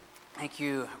Thank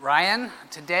you, Ryan.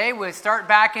 Today we start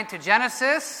back into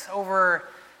Genesis. Over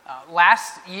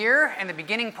last year and the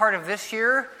beginning part of this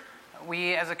year,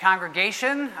 we as a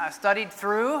congregation studied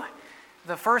through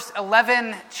the first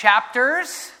 11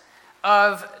 chapters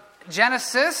of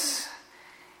Genesis.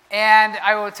 And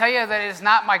I will tell you that it is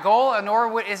not my goal,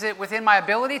 nor is it within my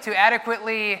ability to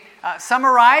adequately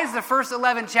summarize the first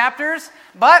 11 chapters.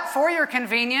 But for your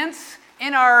convenience,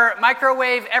 in our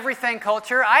microwave everything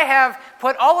culture, I have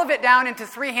put all of it down into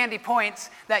 3 handy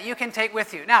points that you can take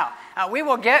with you. Now, we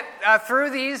will get through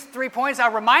these 3 points.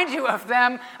 I'll remind you of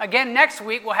them again next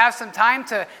week. We'll have some time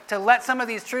to let some of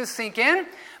these truths sink in.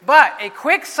 But a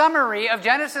quick summary of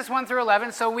Genesis 1 through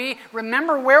 11 so we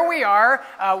remember where we are,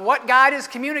 what God is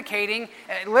communicating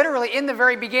literally in the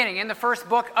very beginning, in the first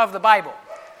book of the Bible.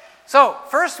 So,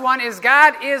 first one is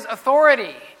God is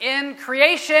authority in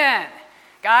creation.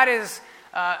 God is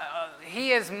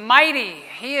He is mighty.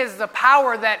 He is the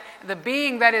power, the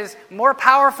being that is more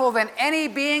powerful than any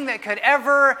being that could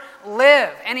ever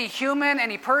live. Any human,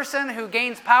 any person who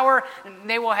gains power,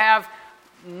 they will have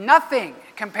nothing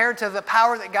compared to the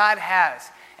power that God has.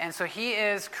 And so He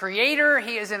is creator.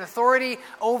 He is in authority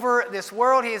over this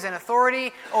world. He is in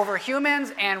authority over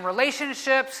humans and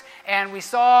relationships. And we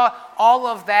saw all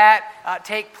of that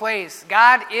take place.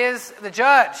 God is the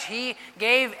judge. He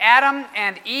gave Adam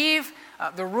and Eve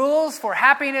the rules for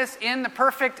happiness in the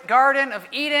perfect Garden of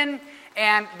Eden,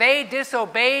 and they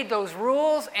disobeyed those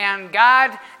rules, and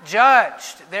God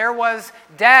judged. There was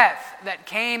death that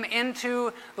came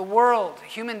into the world.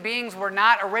 Human beings were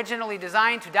not originally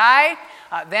designed to die.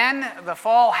 Then the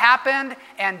fall happened,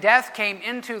 and death came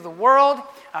into the world.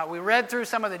 We read through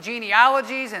some of the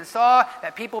genealogies and saw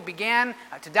that people began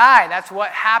to die. That's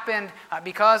what happened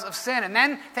because of sin. And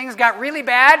then things got really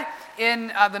bad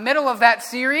in the middle of that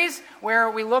series, where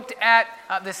we looked at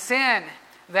the sin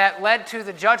that led to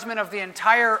the judgment of the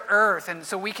entire earth. And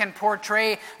so we can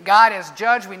portray God as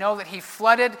judge. We know that He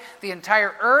flooded the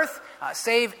entire earth,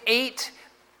 save 8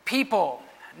 people,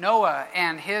 Noah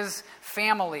and his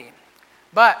family.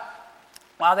 But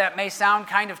while that may sound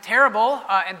kind of terrible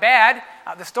and bad,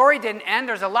 the story didn't end.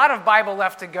 There's a lot of Bible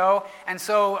left to go. And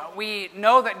so we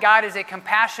know that God is a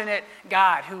compassionate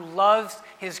God who loves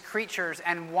His creatures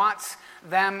and wants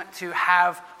them to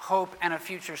have hope and a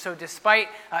future. So despite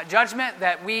judgment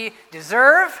that we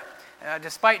deserve,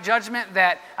 despite judgment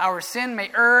that our sin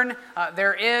may earn,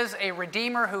 there is a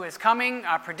Redeemer who is coming,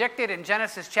 predicted in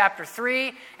Genesis chapter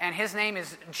 3, and His name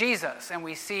is Jesus. And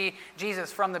we see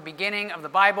Jesus from the beginning of the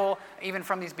Bible, even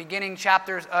from these beginning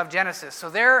chapters of Genesis.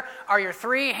 So there are your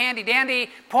 3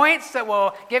 handy-dandy points that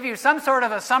will give you some sort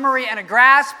of a summary and a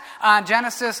grasp on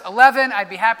Genesis 11. I'd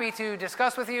be happy to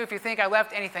discuss with you if you think I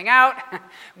left anything out,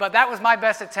 but that was my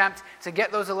best attempt to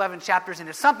get those 11 chapters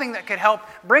into something that could help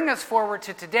bring us forward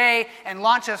to today and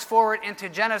launch us forward into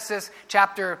Genesis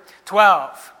chapter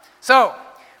 12. So,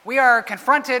 we are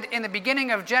confronted in the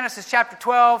beginning of Genesis chapter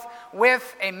 12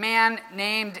 with a man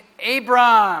named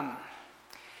Abram.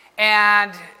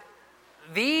 And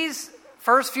these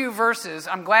first few verses,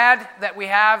 I'm glad that we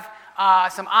have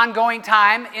some ongoing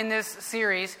time in this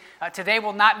series. Today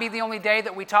will not be the only day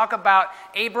that we talk about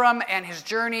Abram and his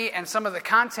journey, and some of the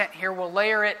content here will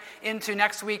layer it into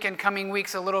next week and coming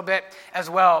weeks a little bit as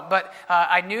well. But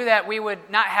I knew that we would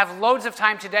not have loads of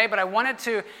time today, but I wanted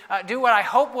to do what I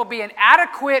hope will be an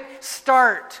adequate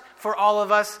start for all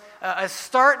of us, a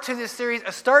start to this series,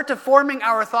 a start to forming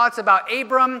our thoughts about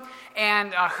Abram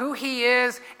and who he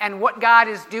is and what God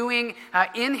is doing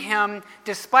in him,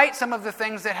 despite some of the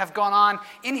things that have gone on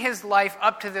in his life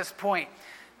up to this point.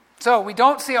 So we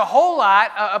don't see a whole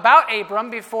lot about Abram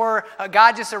before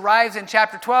God just arrives in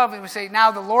chapter 12, and we say,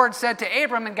 now the Lord said to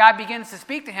Abram, and God begins to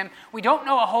speak to him. We don't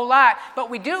know a whole lot,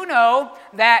 but we do know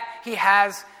that he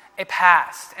has a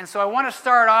past. And so I want to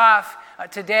start off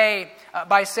today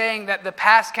by saying that the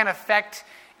past can affect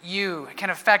you, it can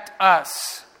affect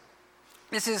us.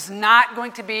 This is not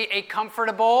going to be a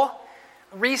comfortable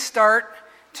restart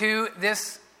to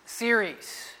this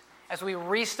series. As we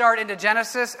restart into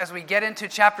Genesis, as we get into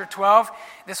chapter 12,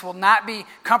 this will not be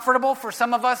comfortable. For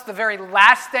some of us, the very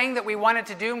last thing that we wanted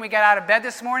to do when we got out of bed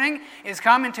this morning is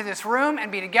come into this room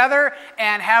and be together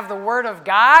and have the Word of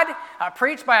God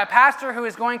preached by a pastor who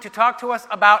is going to talk to us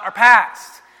about our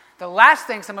past. The last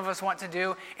thing some of us want to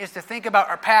do is to think about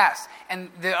our past. And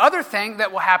the other thing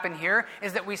that will happen here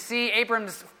is that we see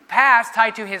Abram's past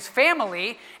tied to his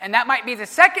family, and that might be the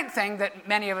second thing that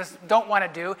many of us don't want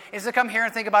to do, is to come here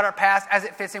and think about our past as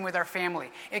it fits in with our family.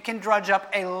 It can drudge up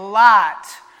a lot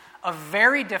of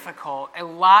very difficult, a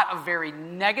lot of very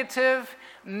negative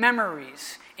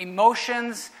memories,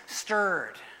 emotions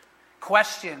stirred.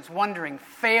 questions, wondering,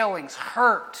 failings,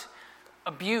 hurt,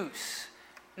 abuse,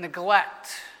 neglect,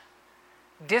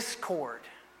 discord,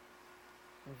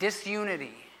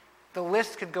 disunity. The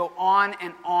list could go on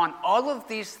and on. All of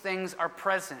these things are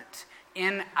present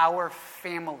in our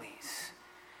families.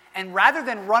 And rather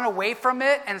than run away from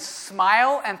it and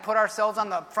smile and put ourselves on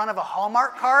the front of a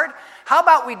Hallmark card, how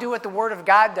about we do what the Word of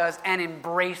God does and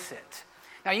embrace it?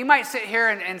 Now, you might sit here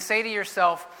and say to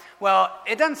yourself, well,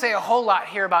 it doesn't say a whole lot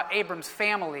here about Abram's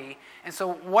family, and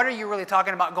so what are you really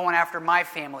talking about going after my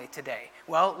family today?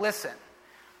 Well, listen.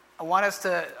 I want us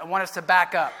to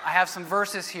back up. I have some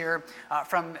verses here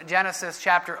from Genesis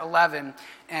chapter 11,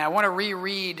 and I want to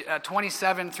reread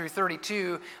 27 through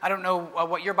 32. I don't know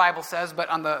what your Bible says, but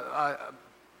on the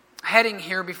heading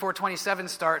here before 27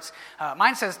 starts,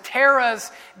 mine says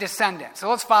Terah's descendants. So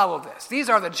let's follow this. These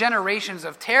are the generations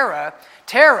of Terah.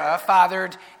 Terah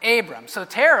fathered Abram. So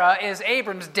Terah is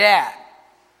Abram's dad.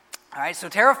 All right, so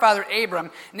Terah fathered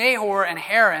Abram, Nahor, and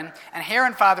Haran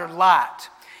fathered Lot.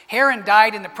 Haran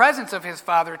died in the presence of his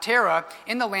father Terah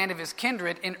in the land of his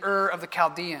kindred in Ur of the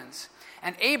Chaldeans.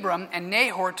 And Abram and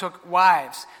Nahor took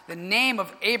wives. The name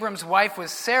of Abram's wife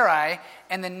was Sarai,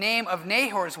 and the name of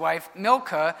Nahor's wife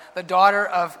Milcah, the daughter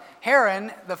of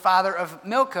Haran, the father of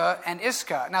Milcah and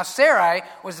Iscah. Now Sarai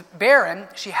was barren;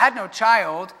 she had no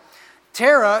child.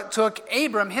 Terah took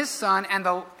Abram his son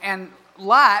and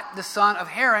Lot, the son of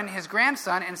Haran, his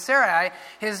grandson, and Sarai,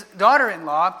 his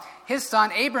daughter-in-law, his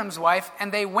son Abram's wife,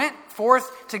 and they went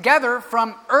forth together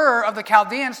from Ur of the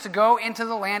Chaldeans to go into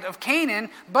the land of Canaan.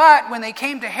 But when they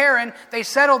came to Haran, they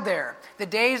settled there. The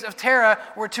days of Terah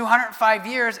were 205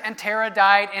 years, and Terah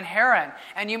died in Haran.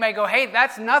 And you may go, hey,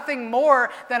 that's nothing more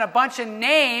than a bunch of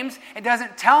names. It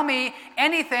doesn't tell me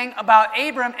anything about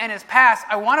Abram and his past.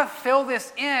 I want to fill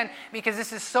this in because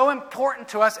this is so important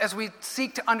to us as we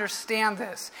seek to understand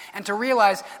this and to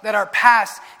realize that our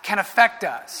past can affect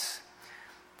us.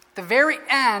 The very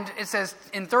end, it says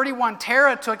in 31,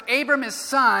 Terah took Abram his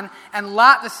son and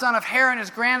Lot the son of Haran his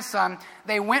grandson.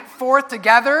 They went forth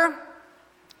together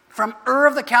from Ur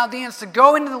of the Chaldeans to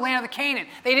go into the land of the Canaan.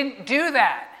 They didn't do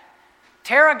that.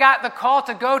 Terah got the call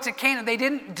to go to Canaan. They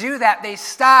didn't do that. They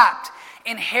stopped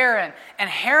in Haran. And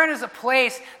Haran is a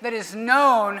place that is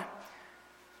known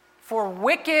for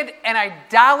wicked and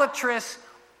idolatrous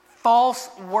false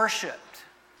worship.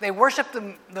 They worshiped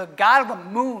the god of the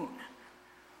moon.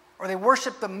 Or they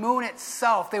worshiped the moon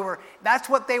itself. That's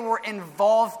what they were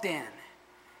involved in.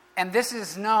 And this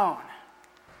is known.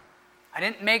 I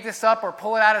didn't make this up or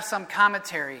pull it out of some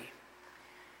commentary.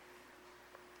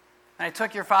 And I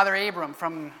took your father Abram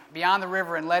from beyond the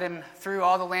river and led him through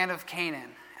all the land of Canaan.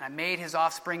 And I made his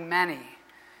offspring many.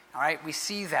 All right, we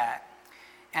see that.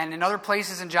 And in other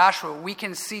places in Joshua, we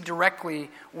can see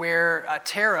directly where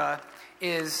Terah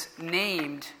is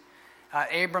named,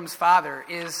 Abram's father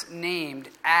is named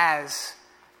as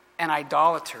an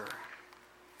idolater.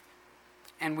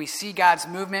 And we see God's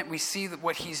movement, we see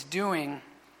what he's doing,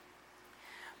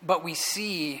 but we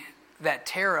see that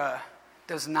Terah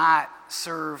does not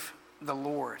serve the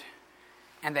Lord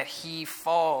and that he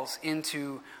falls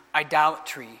into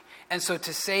idolatry. And so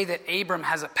to say that Abram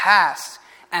has a past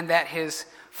and that his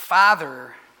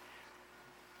father,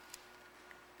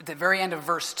 at the very end of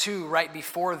verse 2, right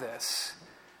before this,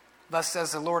 thus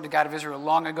says the Lord, the God of Israel,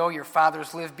 long ago your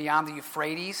fathers lived beyond the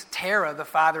Euphrates, Terah, the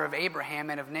father of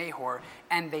Abraham and of Nahor,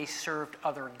 and they served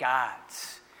other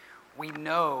gods. We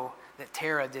know that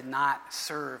Terah did not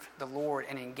serve the Lord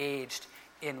and engaged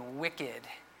in wicked,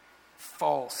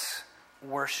 false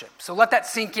worship. So let that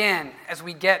sink in as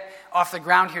we get off the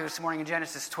ground here this morning in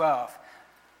Genesis 12.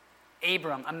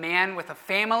 Abram, a man with a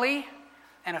family,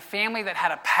 and a family that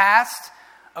had a past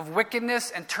of wickedness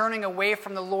and turning away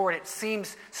from the Lord. It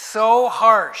seems so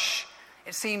harsh.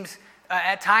 It seems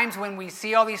at times when we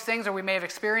see all these things or we may have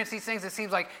experienced these things, it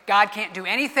seems like God can't do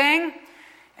anything.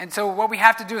 And so what we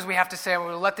have to do is we have to say,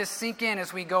 well, let this sink in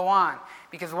as we go on.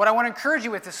 Because what I want to encourage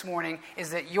you with this morning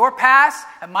is that your past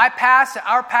and my past and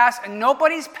our past and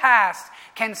nobody's past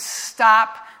can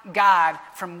stop God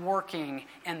from working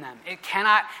in them. It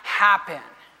cannot happen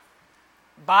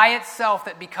by itself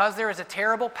that because there is a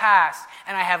terrible past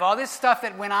and I have all this stuff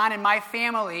that went on in my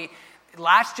family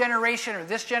last generation or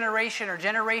this generation or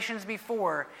generations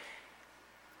before,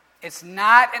 it's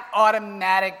not an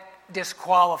automatic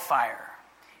disqualifier.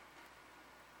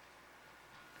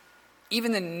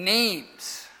 Even the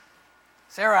names,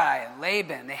 Sarai and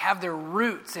Laban, they have their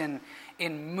roots in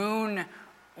moon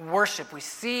worship. We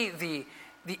see the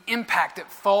impact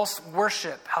that false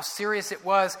worship, how serious it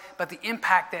was, but the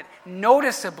impact that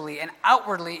noticeably and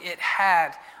outwardly it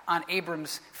had on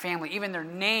Abram's family. Even their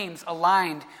names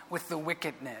aligned with the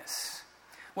wickedness.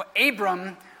 Well,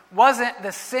 Abram wasn't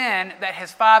the sin that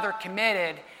his father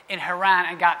committed in Haran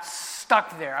and got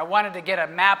stuck there. I wanted to get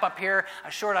a map up here.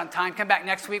 I'm short on time. Come back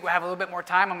next week. We'll have a little bit more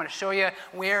time. I'm going to show you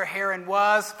where Haran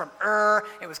was from Ur.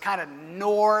 It was kind of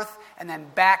north and then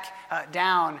back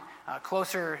down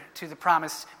closer to the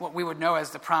promise, what we would know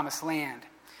as the promised land.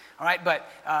 All right, but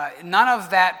none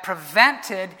of that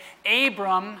prevented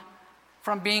Abram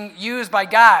from being used by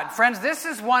God. Friends, this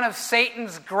is one of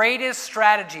Satan's greatest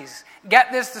strategies.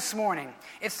 Get this morning.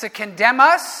 It's to condemn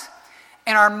us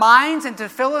in our minds and to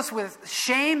fill us with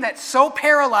shame that so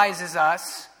paralyzes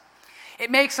us.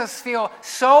 It makes us feel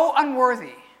so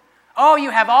unworthy. Oh, you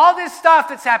have all this stuff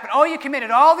that's happened. Oh, you committed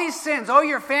all these sins. Oh,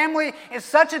 your family is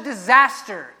such a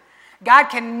disaster. God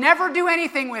can never do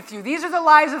anything with you. These are the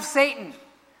lies of Satan.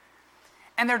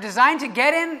 And they're designed to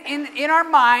get in our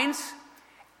minds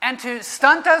and to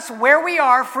stunt us where we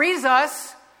are, freeze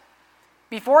us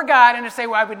before God, and to say,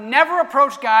 well, I would never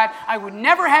approach God. I would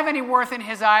never have any worth in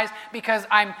his eyes because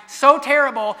I'm so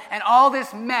terrible and all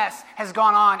this mess has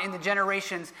gone on in the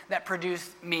generations that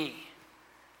produced me.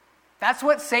 That's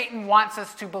what Satan wants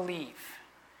us to believe.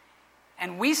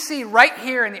 And we see right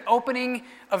here in the opening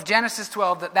of Genesis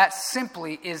 12 that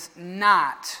simply is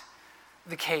not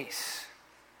the case.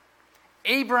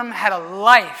 Abram had a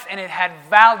life and it had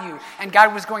value, and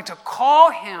God was going to call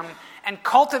him and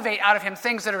cultivate out of him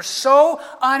things that are so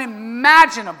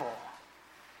unimaginable,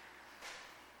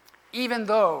 even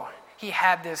though he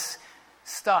had this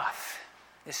stuff,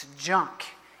 this junk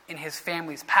in his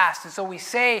family's past. And so we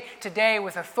say today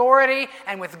with authority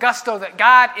and with gusto that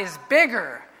God is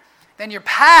bigger than your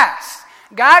past.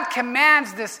 God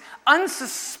commands this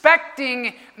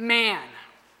unsuspecting man.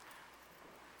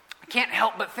 Can't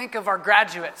help but think of our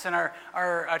graduates and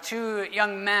our two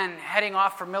young men heading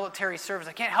off for military service.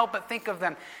 I can't help but think of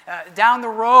them down the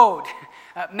road.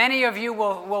 Many of you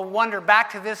will wonder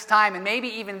back to this time and maybe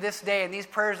even this day and these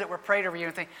prayers that were prayed over you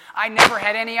and think, I never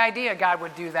had any idea God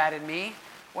would do that in me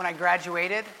when I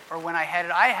graduated or when I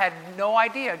had no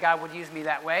idea God would use me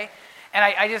that way. And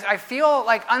I feel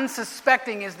like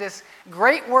unsuspecting is this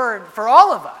great word for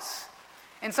all of us.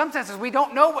 In some senses, we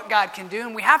don't know what God can do,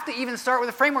 and we have to even start with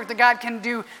a framework that God can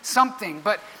do something.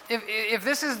 But if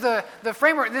this is the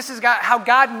framework, this is how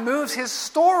God moves his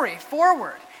story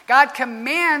forward. God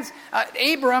commands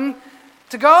Abram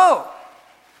to go.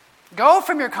 Go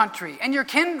from your country and your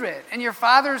kindred and your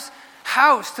father's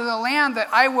house to the land that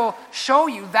I will show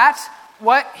you. That's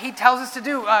what he tells us to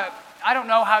do. I don't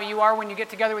know how you are when you get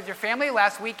together with your family.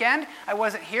 Last weekend, I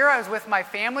wasn't here. I was with my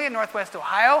family in Northwest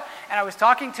Ohio, and I was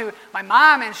talking to my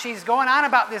mom, and she's going on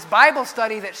about this Bible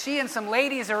study that she and some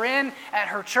ladies are in at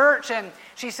her church, and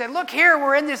she said, look here,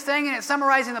 we're in this thing, and it's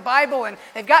summarizing the Bible, and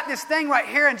they've got this thing right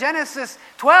here in Genesis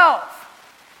 12.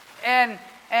 And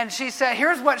she said,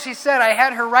 here's what she said. I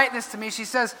had her write this to me. She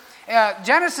says,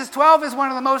 Genesis 12 is one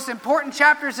of the most important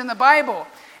chapters in the Bible.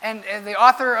 And the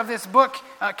author of this book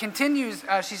continues,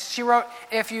 she wrote,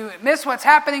 if you miss what's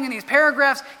happening in these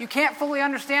paragraphs, you can't fully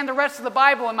understand the rest of the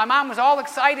Bible. And my mom was all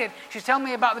excited. She's telling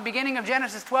me about the beginning of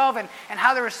Genesis 12 and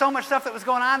how there was so much stuff that was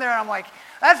going on there. And I'm like,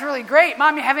 that's really great.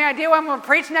 Mom, you have any idea what I'm going to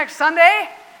preach next Sunday?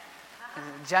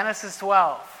 Genesis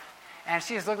 12. And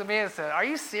she just looked at me and said, are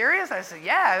you serious? I said,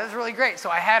 yeah, that's really great. So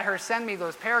I had her send me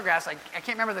those paragraphs. I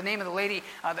can't remember the name of the lady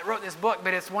that wrote this book,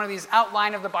 but it's one of these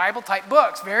outline of the Bible type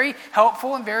books. Very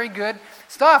helpful and very good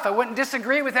stuff. I wouldn't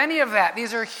disagree with any of that.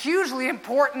 These are hugely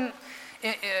important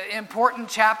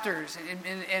chapters.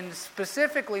 And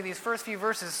specifically, these first few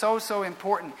verses, so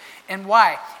important. And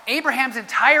why? Abraham's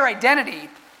entire identity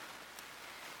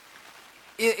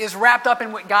is wrapped up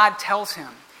in what God tells him.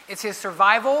 It's his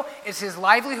survival, it's his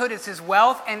livelihood, it's his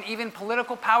wealth, and even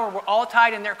political power were all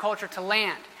tied in their culture to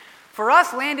land. For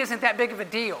us, land isn't that big of a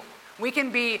deal. We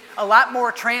can be a lot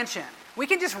more transient. We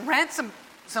can just rent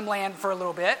some land for a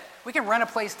little bit. We can rent a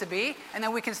place to be, and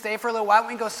then we can stay for a little while, we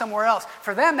can go somewhere else.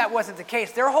 For them, that wasn't the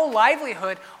case. Their whole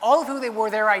livelihood, all of who they were,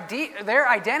 their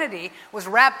identity was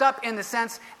wrapped up in the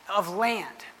sense of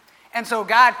land. And so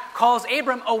God calls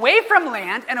Abram away from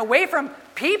land and away from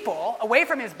people, away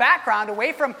from his background,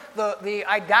 away from the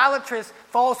idolatrous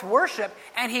false worship,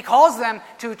 and he calls them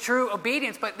to true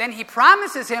obedience. But then he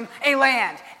promises him a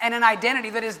land and an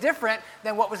identity that is different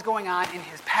than what was going on in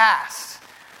his past.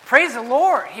 Praise the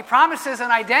Lord. He promises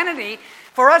an identity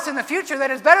for us in the future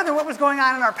that is better than what was going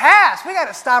on in our past. We got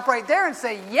to stop right there and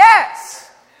say,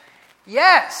 yes,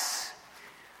 yes.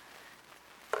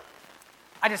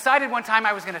 I decided one time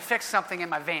I was going to fix something in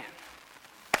my van.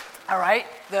 All right?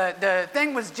 The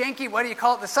thing was janky. What do you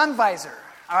call it? The sun visor.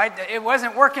 All right, it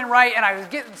wasn't working right, and I was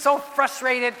getting so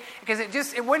frustrated because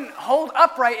it wouldn't hold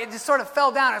upright. It just sort of fell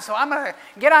down. And so I'm going to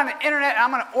get on the internet, and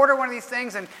I'm going to order one of these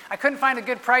things, and I couldn't find a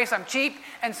good price. I'm cheap.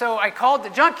 And so I called the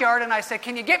junkyard, and I said,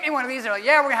 can you get me one of these? They're like,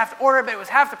 yeah, we're going to have to order it, but it was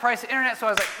half the price of the internet. So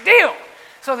I was like, deal.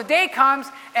 So the day comes,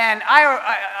 and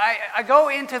I go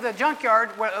into the junkyard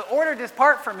where they ordered this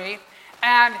part for me,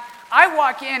 and I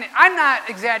walk in. I'm not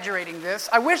exaggerating this.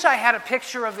 I wish I had a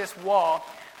picture of this wall.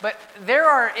 But there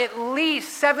are at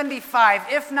least 75,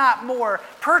 if not more,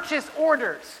 purchase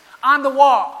orders on the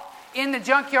wall in the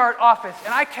junkyard office.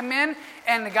 And I come in,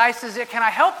 and the guy says, can I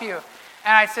help you?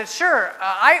 And I said, sure.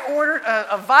 I ordered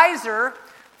a visor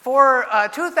for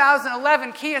a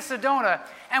 2011 Kia Sedona.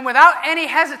 And without any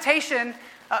hesitation,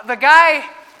 the guy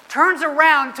turns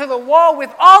around to the wall with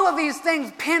all of these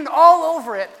things pinned all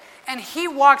over it. And he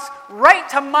walks right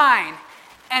to mine,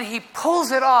 and he pulls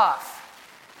it off.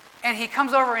 And he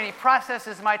comes over and he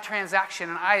processes my transaction.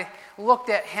 And I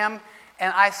looked at him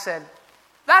and I said,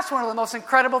 that's one of the most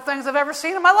incredible things I've ever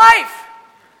seen in my life.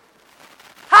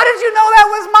 How did you know that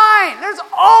was mine? There's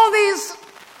all these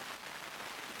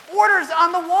orders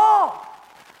on the wall.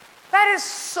 That is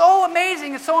so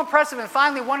amazing and so impressive. And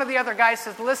finally, one of the other guys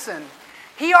says, listen,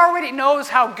 he already knows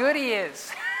how good he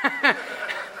is.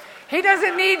 He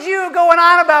doesn't need you going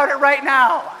on about it right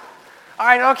now. All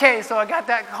right, okay, so I got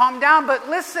that calmed down. But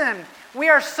listen, we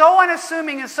are so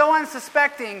unassuming and so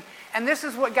unsuspecting. And this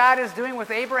is what God is doing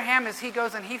with Abraham as he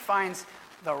goes and he finds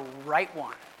the right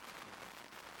one.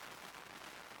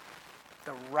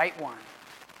 The right one.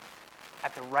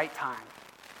 At the right time.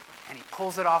 And he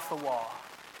pulls it off the wall.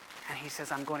 And he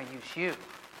says, I'm going to use you.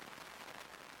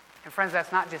 And friends,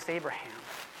 that's not just Abraham.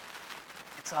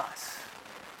 It's us.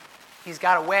 He's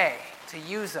got a way to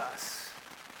use us.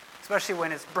 Especially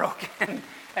when it's broken and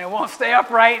it won't stay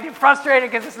upright and you're frustrated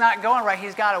because it's not going right.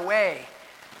 He's got a way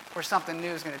where something new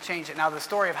is going to change it. Now, the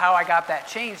story of how I got that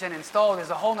changed and installed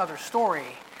is a whole other story.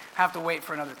 I have to wait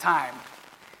for another time.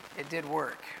 It did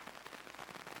work.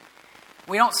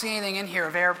 We don't see anything in here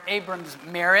of Abram's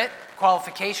merit,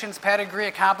 qualifications, pedigree,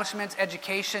 accomplishments,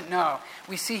 education. No.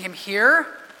 We see him here.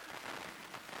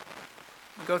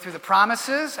 We go through the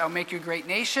promises. I'll make you a great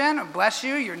nation. I'll bless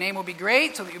you. Your name will be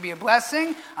great so that you'll be a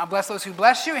blessing. I'll bless those who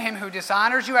bless you. Him who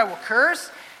dishonors you I will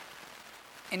curse.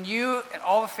 And you and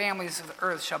all the families of the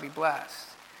earth shall be blessed.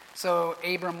 So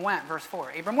Abram went, verse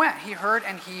 4. Abram went. He heard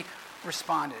and he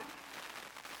responded.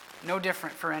 No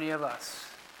different for any of us.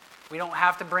 We don't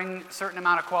have to bring a certain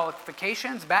amount of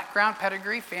qualifications, background,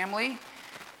 pedigree, family.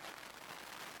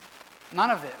 None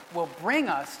of it will bring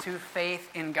us to faith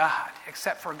in God,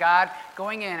 except for God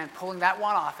going in and pulling that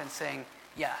one off and saying,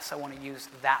 yes, I want to use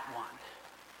that one.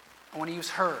 I want to use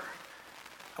her.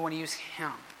 I want to use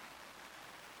him.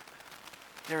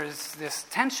 There is this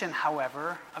tension,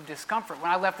 however, of discomfort. When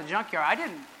I left the junkyard, I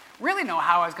didn't really know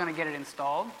how I was going to get it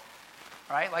installed.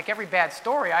 Right? Like every bad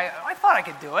story, I thought I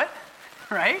could do it.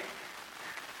 Right?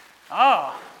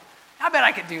 Oh, I bet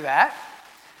I could do that.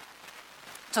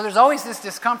 So there's always this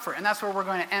discomfort, and that's where we're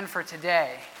going to end for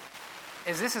today.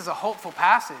 This is a hopeful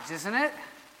passage, isn't it?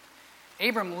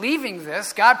 Abram leaving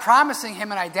this, God promising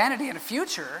him an identity and a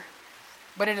future,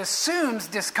 but it assumes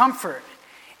discomfort.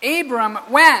 Abram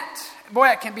went. Boy,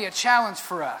 it can be a challenge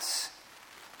for us.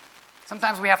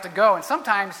 Sometimes we have to go, and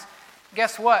sometimes,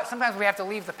 guess what? Sometimes we have to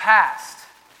leave the past.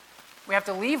 We have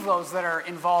to leave those that are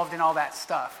involved in all that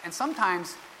stuff. And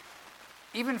sometimes,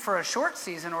 even for a short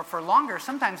season or for longer,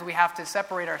 sometimes we have to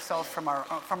separate ourselves from our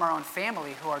own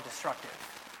family who are destructive.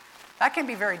 That can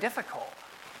be very difficult.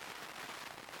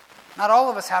 Not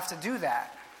all of us have to do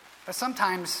that. But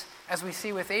sometimes, as we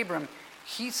see with Abram,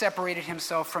 he separated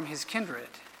himself from his kindred.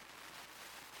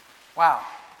 Wow,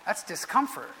 that's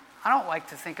discomfort. I don't like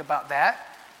to think about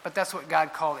that, but that's what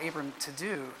God called Abram to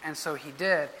do, and so he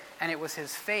did, and it was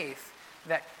his faith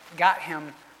that got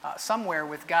him somewhere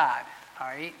with God. All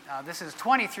right, this is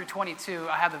 20 through 22.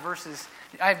 I have the verses.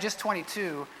 I have just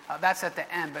 22. That's at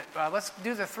the end. But let's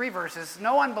do the 3 verses.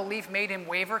 No unbelief made him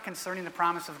waver concerning the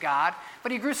promise of God,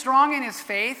 but he grew strong in his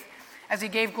faith as he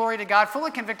gave glory to God,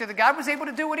 fully convicted that God was able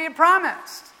to do what he had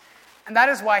promised. And that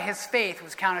is why his faith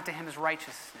was counted to him as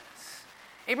righteousness.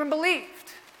 Abram believed.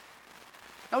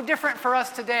 No different for us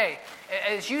today.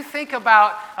 As you think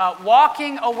about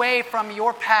walking away from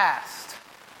your past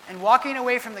and walking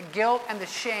away from the guilt and the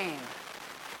shame,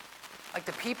 like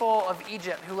the people of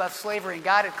Egypt who left slavery, and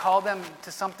God had called them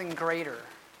to something greater.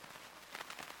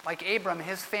 Like Abram,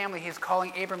 his family, he's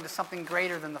calling Abram to something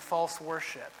greater than the false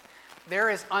worship. There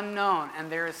is unknown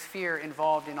and there is fear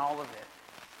involved in all of it.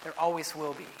 There always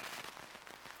will be.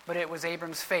 But it was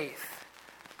Abram's faith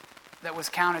that was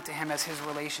counted to him as his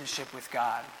relationship with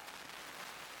God.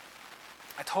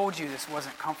 I told you this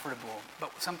wasn't comfortable,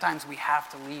 but sometimes we have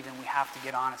to leave and we have to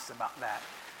get honest about that.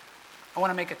 I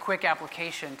want to make a quick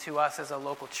application to us as a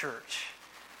local church.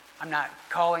 I'm not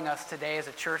calling us today as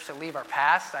a church to leave our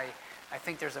past. I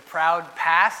think there's a proud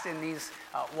past in these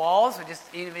walls. We just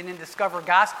even in Discover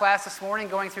Goss class this morning,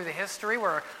 going through the history.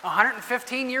 We're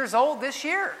 115 years old this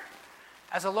year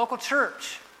as a local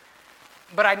church.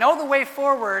 But I know the way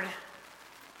forward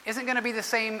isn't going to be the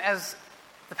same as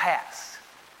the past.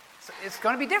 So it's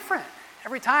going to be different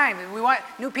every time. We want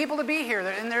new people to be here,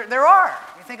 and there are.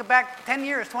 You think back 10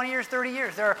 years, 20 years, 30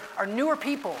 years, there are newer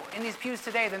people in these pews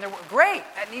today than there were. Great,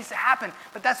 that needs to happen.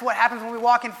 But that's what happens when we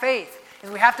walk in faith. Is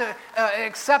we have to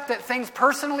accept that things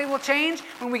personally will change.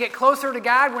 When we get closer to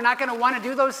God, we're not going to want to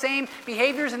do those same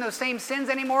behaviors and those same sins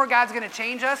anymore. God's going to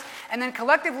change us. And then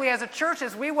collectively as a church,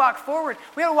 as we walk forward,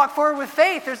 we have to walk forward with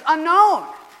faith. There's unknown.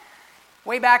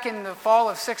 Way back in the fall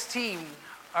of 16,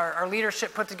 our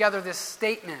leadership put together this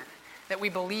statement that we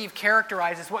believe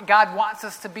characterizes what God wants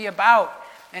us to be about.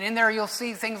 And in there you'll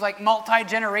see things like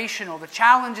multi-generational, the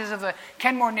challenges of the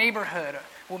Kenmore neighborhood.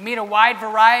 We'll meet a wide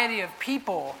variety of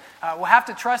people. We'll have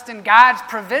to trust in God's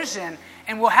provision,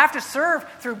 and we'll have to serve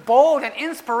through bold and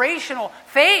inspirational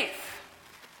faith.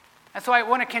 And so I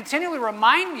want to continually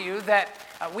remind you that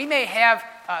we may have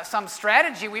some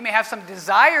strategy, we may have some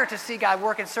desire to see God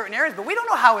work in certain areas, but we don't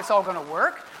know how it's all going to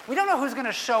work. We don't know who's going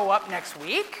to show up next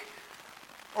week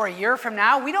or a year from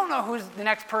now. We don't know who the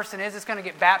next person is that's going to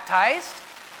get baptized.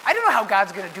 I don't know how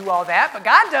God's going to do all that, but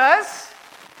God does.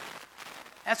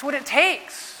 That's what it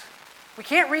takes. We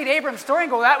can't read Abram's story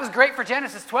and go, that was great for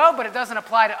Genesis 12, but it doesn't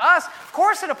apply to us. Of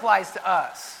course it applies to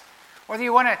us. Whether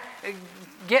you want to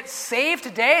get saved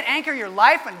today and anchor your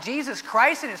life on Jesus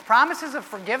Christ and His promises of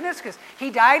forgiveness because He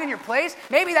died in your place,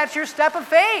 maybe that's your step of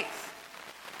faith.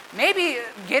 Maybe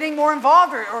getting more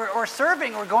involved or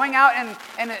serving or going out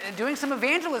and doing some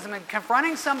evangelism and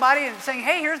confronting somebody and saying,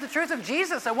 hey, here's the truth of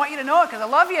Jesus. I want you to know it because I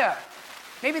love you.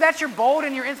 Maybe that's your bold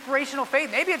and your inspirational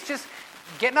faith. Maybe it's just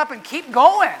getting up and keep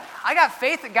going. I got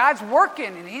faith that God's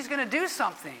working and He's going to do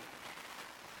something.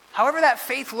 However that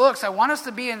faith looks, I want us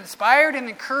to be inspired and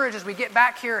encouraged as we get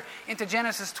back here into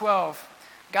Genesis 12.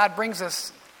 God brings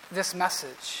us this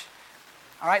message.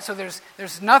 All right, so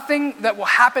there's nothing that will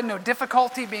happen, no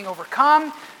difficulty being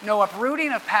overcome, no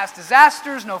uprooting of past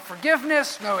disasters, no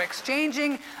forgiveness, no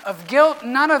exchanging of guilt,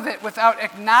 none of it without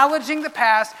acknowledging the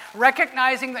past,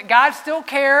 recognizing that God still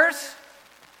cares.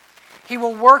 He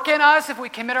will work in us if we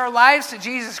commit our lives to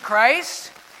Jesus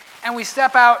Christ, and we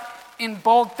step out in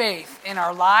bold faith in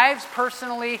our lives,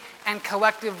 personally and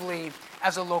collectively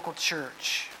as a local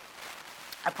church.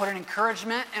 I put an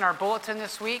encouragement in our bulletin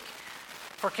this week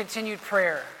for continued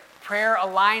prayer. Prayer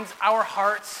aligns our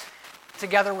hearts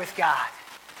together with God.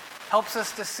 Helps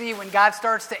us to see when God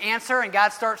starts to answer and God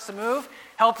starts to move.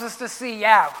 Helps us to see,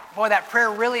 yeah, boy, that prayer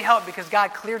really helped because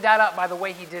God cleared that up by the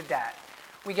way He did that.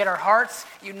 We get our hearts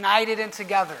united and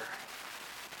together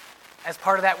as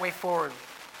part of that way forward.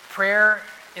 Prayer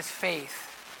is faith.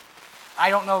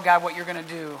 I don't know, God, what you're going to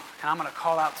do, and I'm going to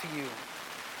call out to you.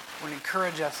 I want to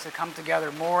encourage us to come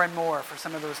together more and more for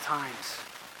some of those times.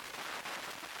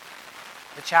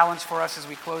 The challenge for us as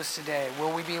we close today,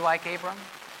 will we be like Abram?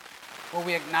 Will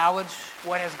we acknowledge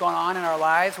what has gone on in our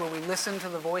lives? Will we listen to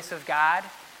the voice of God?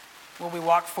 Will we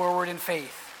walk forward in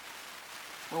faith?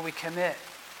 Will we commit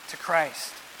to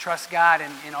Christ? Trust God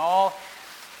in all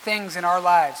things in our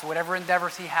lives, whatever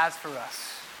endeavors He has for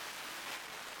us?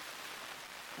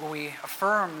 Will we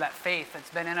affirm that faith that's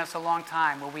been in us a long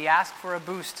time? Will we ask for a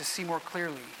boost to see more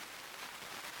clearly?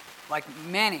 Like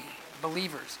many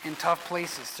believers in tough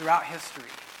places throughout history,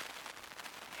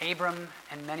 Abram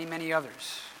and many, many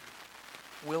others,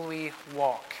 will we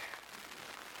walk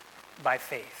by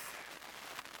faith?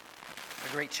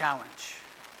 A great challenge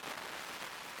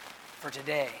for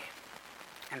today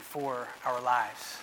and for our lives.